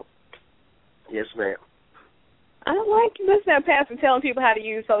that. So, yes, ma'am. I like listening to Pastor telling people how to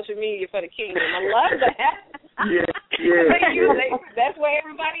use social media for the kingdom. I love that. Yeah. That's where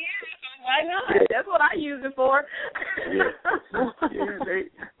everybody is. Why not? Yeah. That's what I use it for.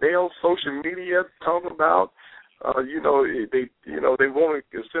 They on social media talking about, they want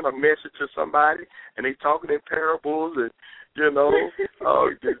to send a message to somebody, and they talking in parables, and Giving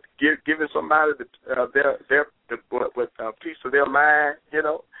somebody with a piece of their mind,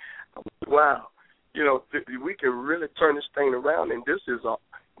 wow, we can really turn this thing around, and this is a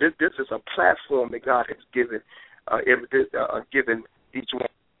platform that God has given given each one.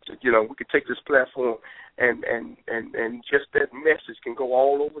 We can take this platform and just that message can go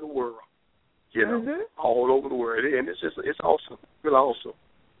all over the world, all over the world, and it's awesome, really awesome.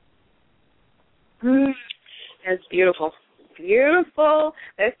 That's beautiful. Beautiful.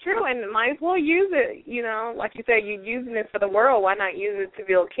 That's true, and might as well use it. Like you said, you're using it for the world. Why not use it to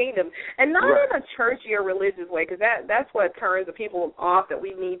build kingdom? And not in a churchy or religious way, because that's what turns the people off that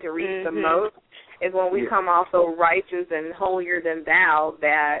we need to reach the most, is when we come off so righteous and holier than thou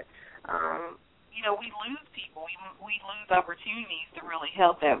that, we lose people. We lose opportunities to really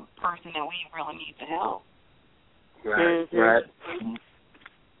help that person that we really need to help. Right, right.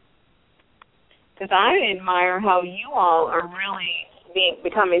 Because I admire how you all are really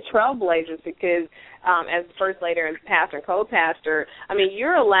becoming trailblazers, because as the first lady and pastor and co-pastor,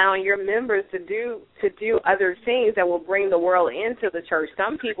 you're allowing your members to do other things that will bring the world into the church.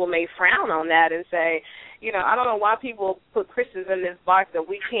 Some people may frown on that and say, I don't know why people put Christians in this box that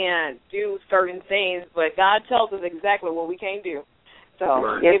we can't do certain things, but God tells us exactly what we can't do. So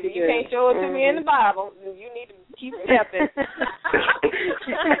if you can't show it to me in the Bible, you need to keep stepping.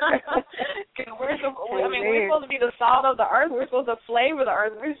 We're supposed to be the salt of the earth. We're supposed to flavor the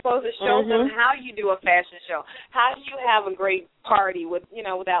earth. We're supposed to show them how you do a fashion show. How do you have a great party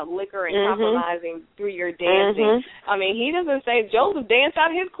without liquor and compromising through your dancing? He doesn't say Joseph danced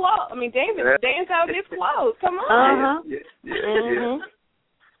out his clothes. David danced out his clothes. Come on. Yeah.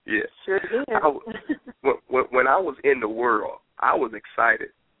 Sure did. When I was in the world, I was excited,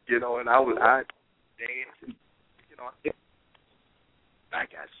 and I danced, I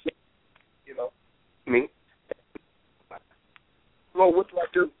got sick, me. Well, what do I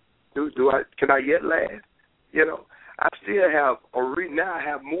do? Can I yet laugh? I still have now I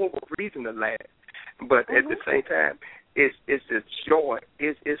have more of a reason to laugh, but at the same time, it's just joy.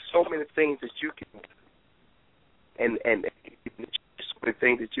 It's so many things that you can, and so many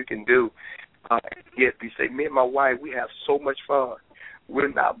things that you can do. Yet we say, me and my wife, we have so much fun. We're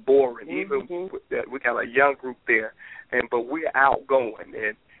not boring. Even we got a young group there, but we're outgoing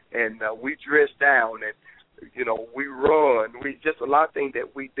and we dress down and we run. We just a lot of things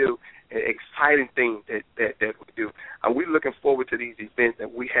that we do, and exciting things that we do. We're looking forward to these events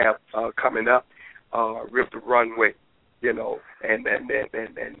that we have coming up, Rip the Runway. And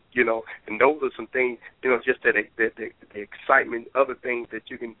those are some things, just that the excitement, other things that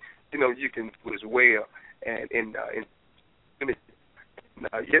you can do as well, and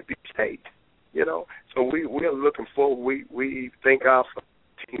yet be safe, So we're looking forward. We thank God for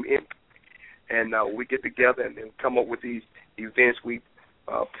Team Impact, and we get together and come up with these events. We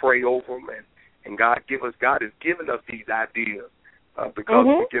pray over them, and God has given us these ideas because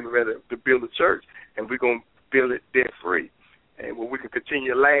we're getting ready to build a church, and we're going to build it debt free, and where we can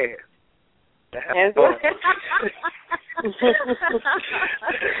continue to laugh. I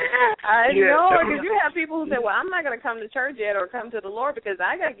know, because you have people who say, well, I'm not going to come to church yet or come to the Lord because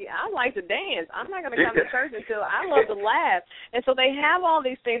I like to dance. I'm not going to come to church until I love to laugh. And so they have all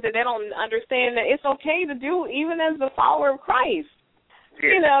these things that they don't understand that it's okay to do even as a follower of Christ.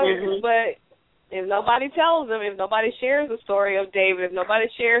 But if nobody tells them, if nobody shares the story of David, if nobody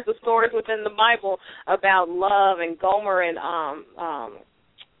shares the stories within the Bible about love and Gomer and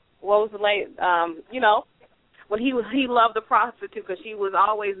what was the late, when he loved the prostitute because she was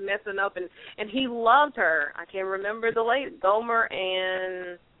always messing up, and he loved her. I can't remember the late Gomer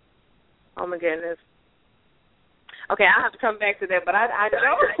and, oh my goodness. Okay, I'll have to come back to that, but I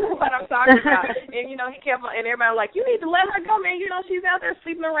know what I'm talking about. And, he kept, and everybody was like, you need to let her go, man. She's out there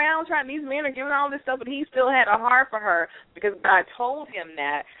sleeping around, these men are giving all this stuff, but he still had a heart for her because God told him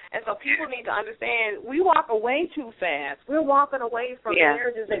that. And so people need to understand, we walk away too fast. We're walking away from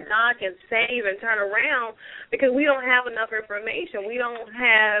marriages that God can save and turn around because we don't have enough information. We don't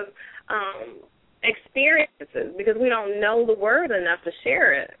have experiences because we don't know the word enough to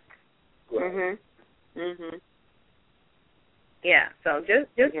share it. Yeah, so just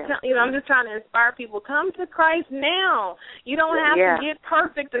I'm just trying to inspire people. Come to Christ now. You don't have to get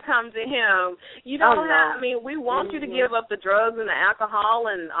perfect to come to Him. You don't have. We want you to give up the drugs and the alcohol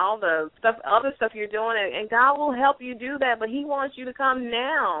and all the other stuff you're doing, and God will help you do that. But He wants you to come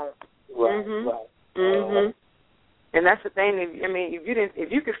now. And that's the thing. If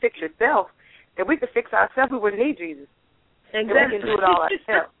you could fix yourself, if we could fix ourselves, we wouldn't need Jesus. Exactly. And we can do it all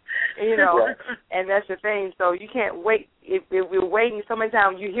ourselves. And that's the thing. So you can't wait. If we're waiting, so many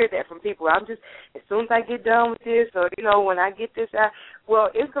times you hear that from people. I'm just, as soon as I get done with this, or, when I get this out, well,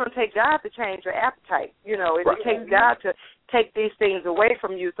 it's going to take God to change your appetite. It takes God to take these things away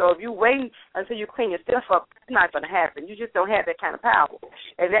from you. So if you wait until you clean yourself up, it's not going to happen. You just don't have that kind of power.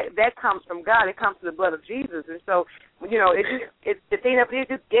 And that comes from God. It comes from the blood of Jesus. And so, the thing of it is,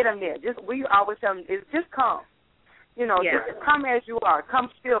 just get them there. We always tell them, just come. Just come as you are. Come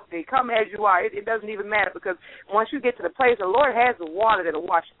filthy. Come as you are. It doesn't even matter, because once you get to the place, the Lord has the water that'll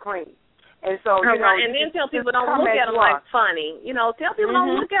wash you clean. And so, and then tell people don't look at them like funny. Tell people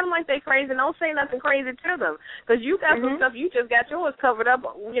don't look at them like they crazy. Don't say nothing crazy to them, because you got some stuff. You just got yours covered up,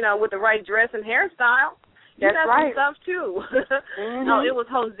 with the right dress and hairstyle. You got some stuff too. No, it was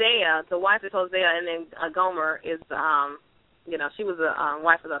Hosea. The wife is Hosea, and then Gomer is, she was a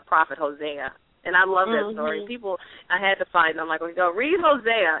wife of the prophet Hosea. And I love that story. People, I had to find them. I'm like, go read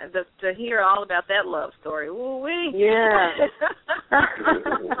Hosea to hear all about that love story. Ooh-wee. Yeah.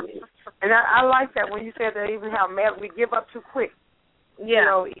 And I like that when you said that, even how we give up too quick.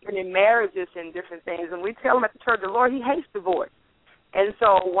 Yeah. Even in marriages and different things. And we tell them at the church, the Lord, He hates divorce. And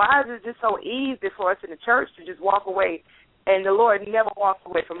so why is it just so easy for us in the church to just walk away? And the Lord never walks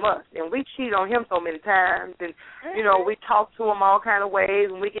away from us. And we cheat on Him so many times. And, we talk to Him all kind of ways,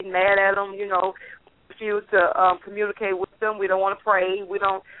 and we get mad at Him, refuse to communicate with Him. We don't want to pray. We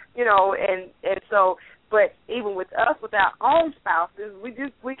don't, and so, but even with us, with our own spouses,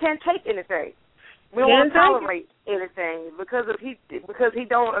 we can't take anything. We don't want to tolerate anything because he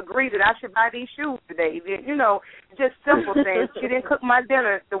don't agree that I should buy these shoes today. Just simple things. She didn't cook my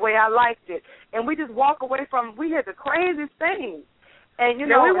dinner the way I liked it, and we just walk away from. We had the craziest things, and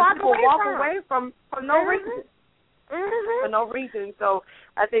we walk away from for no reason. For no reason. So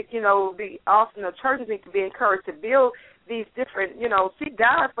I think the awesome. The churches need to be encouraged to build these different. Seek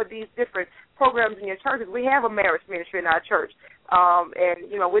God for these different programs in your churches. We have a marriage ministry in our church. And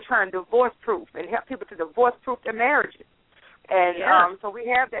we're trying divorce-proof and help people to divorce-proof their marriages. And so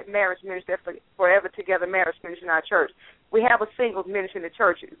we have that marriage ministry, Forever Together marriage ministry in our church. We have a singles ministry in the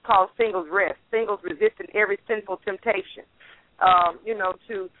church. It's called Singles Rest, Singles Resisting Every Sinful Temptation,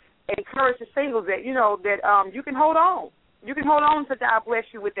 to encourage the singles that, that you can hold on. You can hold on to God bless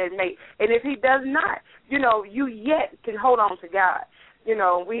you with that mate. And if he does not, you yet can hold on to God.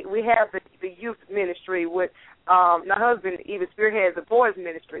 We have the youth ministry with my husband even spearheads a boys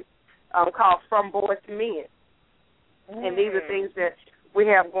ministry called From Boys to Men. And these are things that we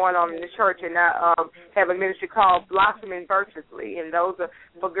have going on in the church. And I have a ministry called Blossoming Virtuously, and those are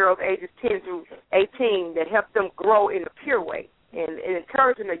for girls ages 10 through 18 that help them grow in a pure way. And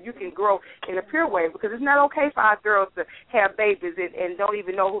encourage them that you can grow in a pure way, because it's not okay for our girls to have babies and don't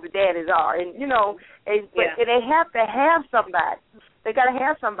even know who the daddies are. And, but they have to have somebody. They got to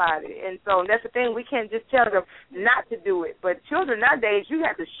have somebody. And so that's the thing. We can't just tell them not to do it. But children nowadays, you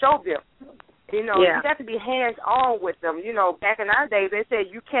have to show them. You got to be hands-on with them. Back in our days, they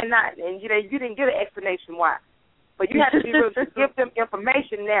said you cannot, and you didn't get an explanation why. But you have to be able to give them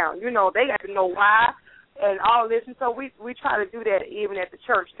information now. They got to know why and all this. And so we try to do that even at the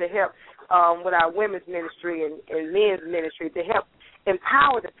church to help with our women's ministry and men's ministry to help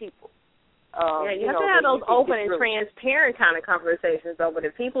empower the people. You have to have those open and transparent kind of conversations, though. But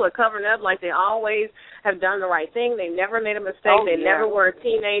if people are covering up like they always have done the right thing, they never made a mistake, they never were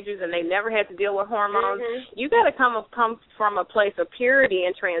teenagers, and they never had to deal with hormones, you got to come from a place of purity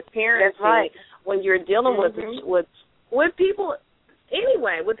and transparency when you're dealing with people.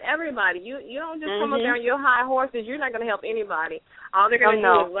 Anyway, with everybody, you don't just come up there on your high horses. You're not going to help anybody. All they're going to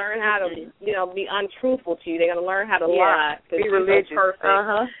do is learn how to, be untruthful to you. They're going to learn how to lie. Be religious. Perfect.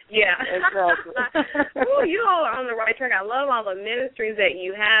 Yeah. Exactly. Ooh, you all are on the right track. I love all the ministries that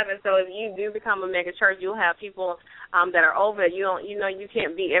you have, and so if you do become a mega church, you'll have people that are over it. You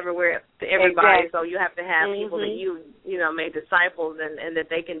can't be everywhere to everybody, so you have to have people that you made disciples and that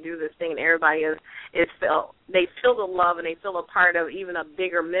they can do this thing, and everybody they feel the love and they feel a part of even a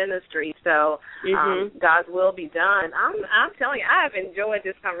bigger ministry. So God's will be done. I'm telling you, I have enjoyed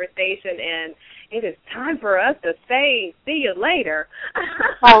this conversation, and it is time for us to say see you later.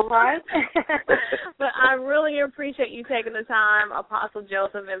 All right. But I really appreciate you taking the time, Apostle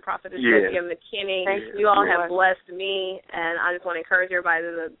Joseph and Prophetess McKinney. You all have blessed me, and I just want to encourage everybody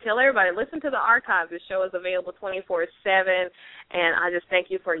to tell everybody, listen to the archives. The show is available 24/7, and I just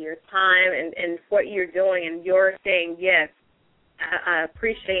thank you for your time and what you're doing and your saying yes. I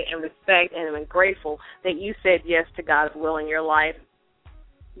appreciate and respect and am grateful that you said yes to God's will in your life.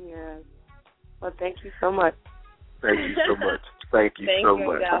 Yes. Well, thank you so much. Thank you so much. Thank you so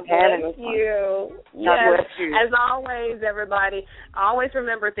much. God bless you. God bless you. As always, everybody, always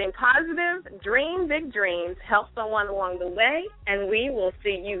remember, think positive, dream big dreams, help someone along the way, and we will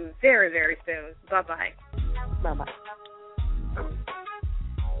see you very, very soon. Bye-bye. Bye-bye.